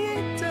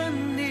一的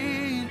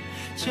你，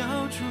交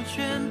出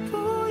全部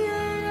也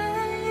愿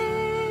意。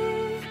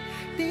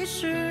你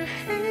是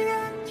黑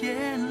暗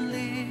夜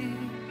里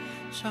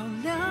照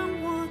亮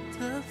我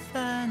的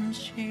繁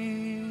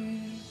星。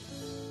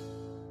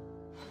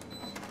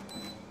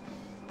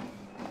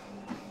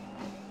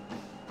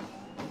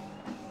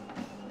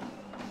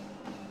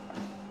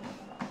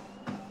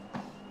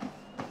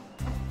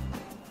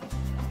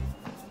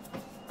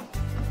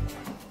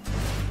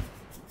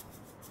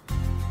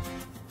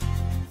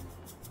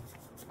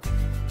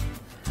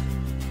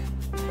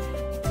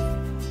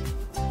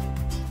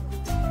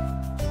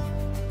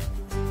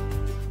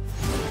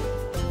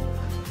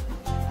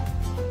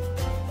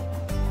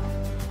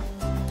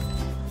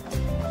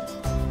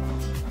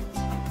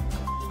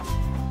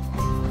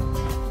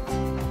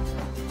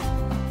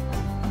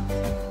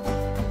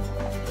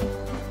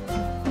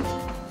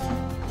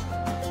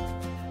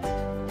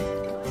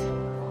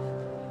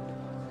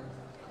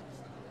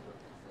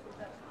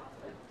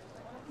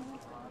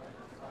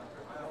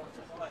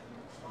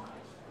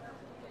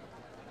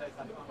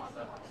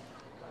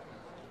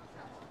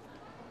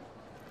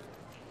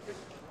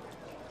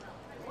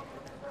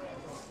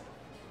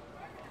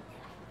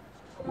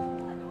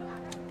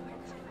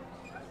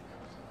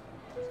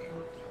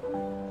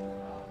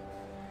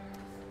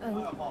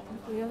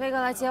云飞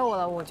哥来接我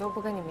了，我就不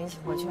跟你们一起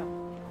回去了。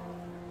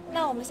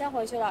那我们先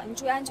回去了，你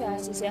注意安全啊，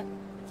谢谢。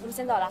我们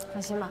先走了，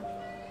放心吧。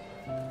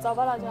走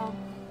吧，老张。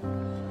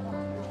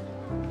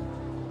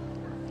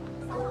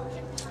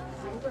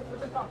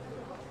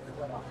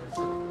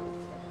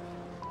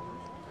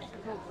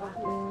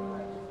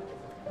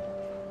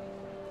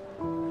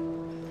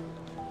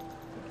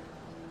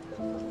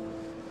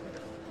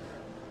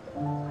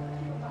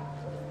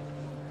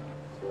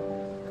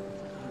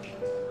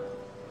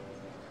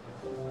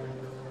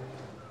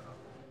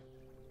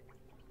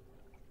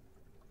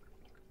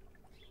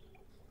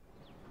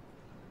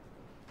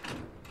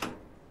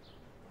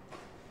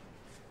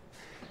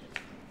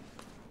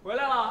回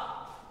来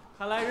了，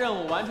看来任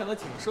务完成的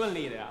挺顺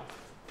利的呀。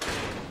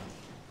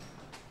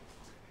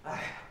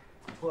哎，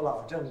托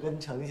老郑跟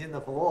诚心的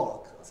服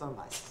务，可算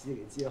把西西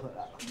给接回来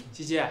了。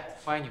西西，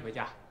欢迎你回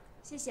家。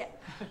谢谢。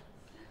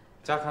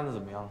家看的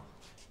怎么样了？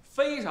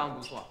非常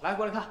不错，来，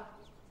过来看。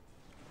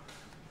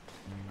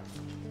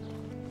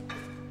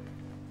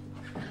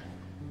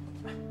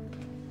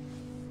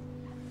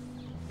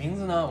名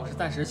字呢，我是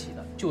暂时起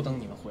的，就等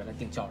你们回来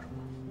定叫什么。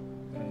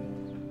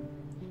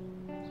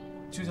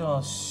就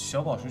叫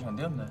小宝水产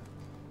店呗。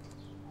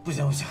不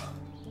行不行，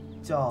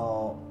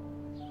叫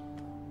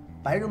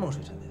白日梦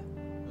水产店。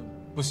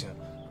不行，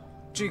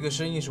这个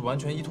生意是完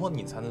全依托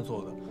你才能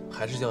做的，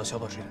还是叫小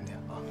宝水产店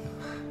啊。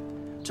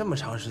这么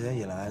长时间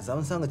以来，咱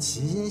们三个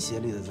齐心协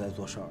力的在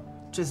做事儿，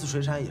这次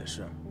水产也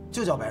是，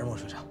就叫白日梦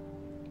水产。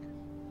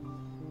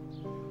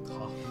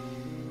好，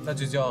那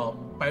就叫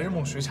白日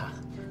梦水产，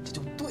这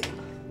就对了。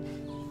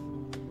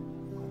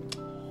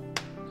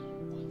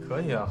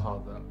可以啊，耗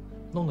子，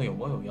弄得有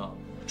模有样，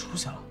出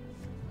息了。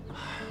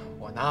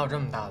我哪有这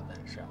么大的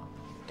本事啊？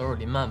都是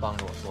林曼帮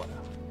着我做的。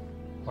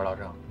我说老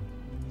郑，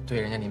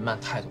对人家林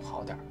曼态度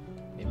好点。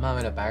林曼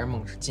为了白日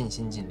梦是尽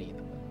心尽力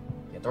的，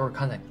也都是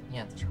看在你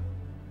面子上。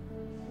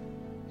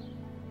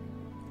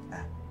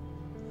哎，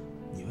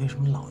你为什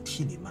么老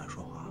替林曼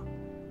说话？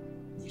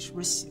你是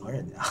不是喜欢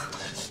人家？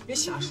别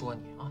瞎说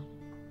你啊！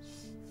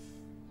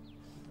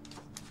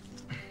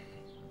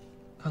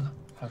看看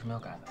还有什么要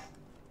改的。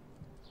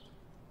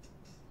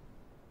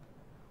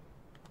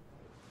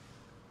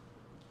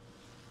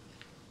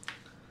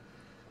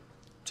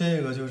这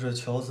个就是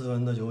乔思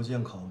文的邮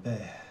件拷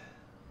贝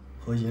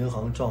和银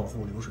行账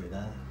户流水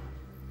单，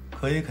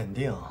可以肯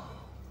定，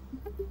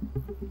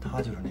他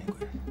就是内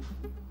鬼。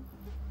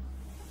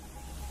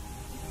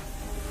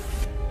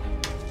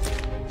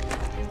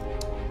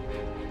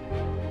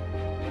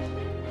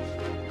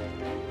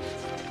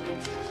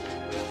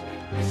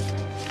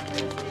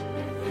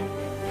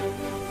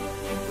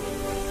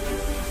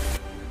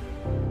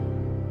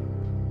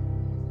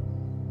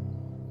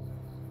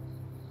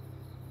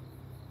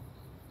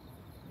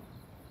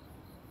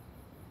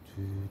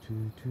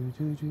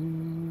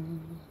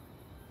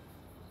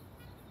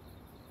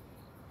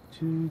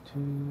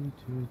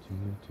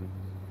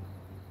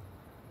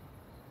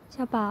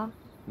小宝，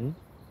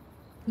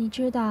你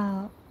知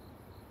道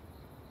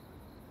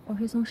我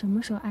是从什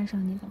么时候爱上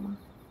你的吗？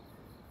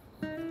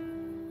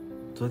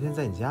昨天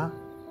在你家。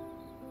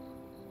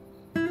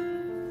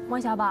莫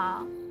小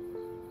宝，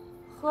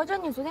合着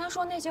你昨天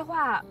说那些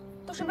话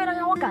都是为了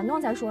让我感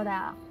动才说的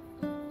呀？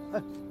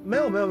哎，没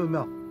有，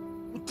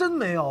我真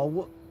没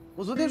有，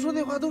我昨天说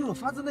那话都是我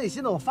发自内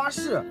心的，我发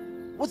誓，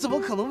我怎么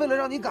可能为了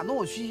让你感动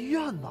我去医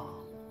院呢？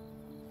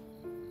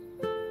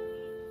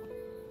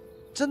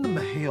真的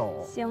没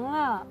有。行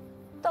了，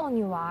逗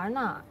你玩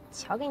呢，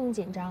瞧给你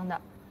紧张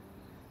的。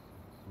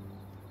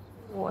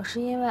我是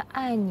因为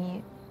爱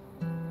你，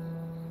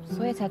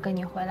所以才跟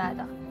你回来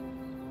的，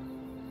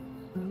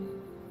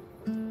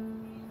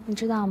你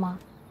知道吗？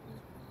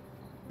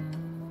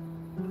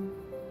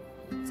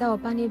在我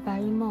办理白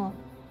日梦，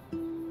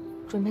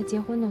准备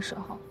结婚的时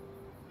候，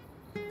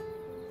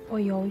我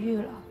犹豫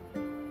了。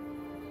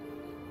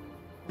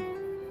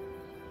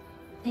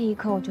那一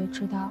刻我就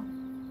知道，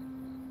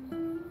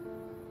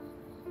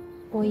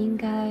我应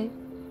该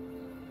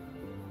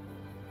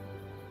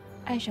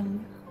爱上你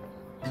了。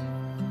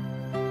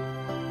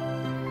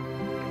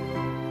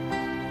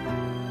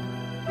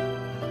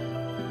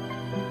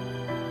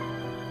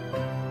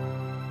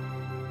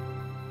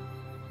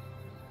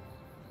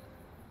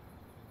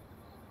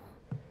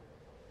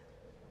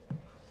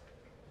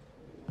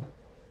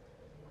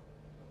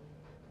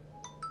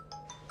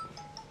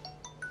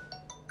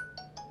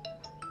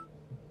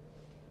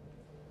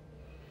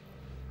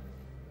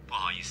不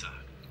好意思，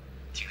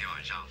今天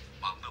晚上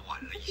忙得晚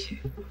了一些，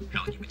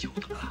让你们久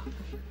等了。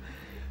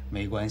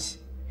没关系，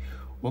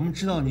我们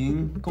知道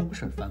您公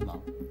事繁忙。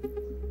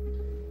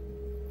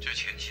这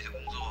前期的工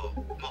作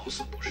貌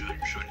似不是很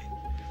顺利，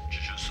只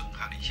是损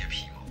害了一些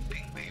皮毛，并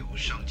没有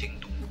伤筋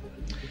动骨。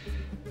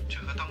这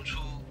和当初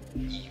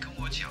你跟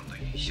我讲的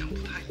预想不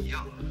太一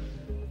样啊。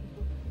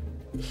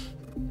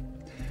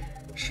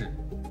是，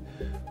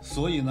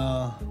所以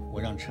呢，我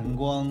让晨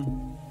光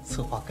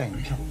策划干一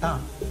票大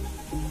的。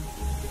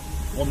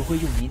我们会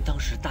用您当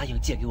时答应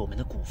借给我们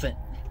的股份，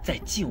在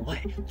境外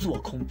做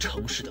空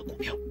城市的股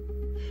票，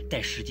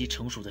待时机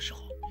成熟的时候，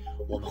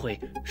我们会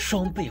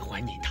双倍还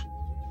您的。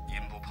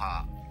您不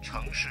怕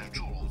城市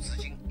注入资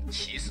金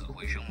起死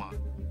回生吗？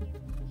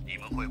你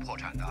们会破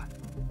产的。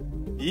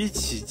一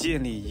起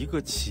建立一个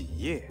企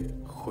业，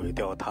毁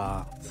掉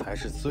它才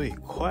是最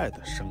快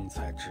的生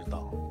财之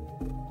道。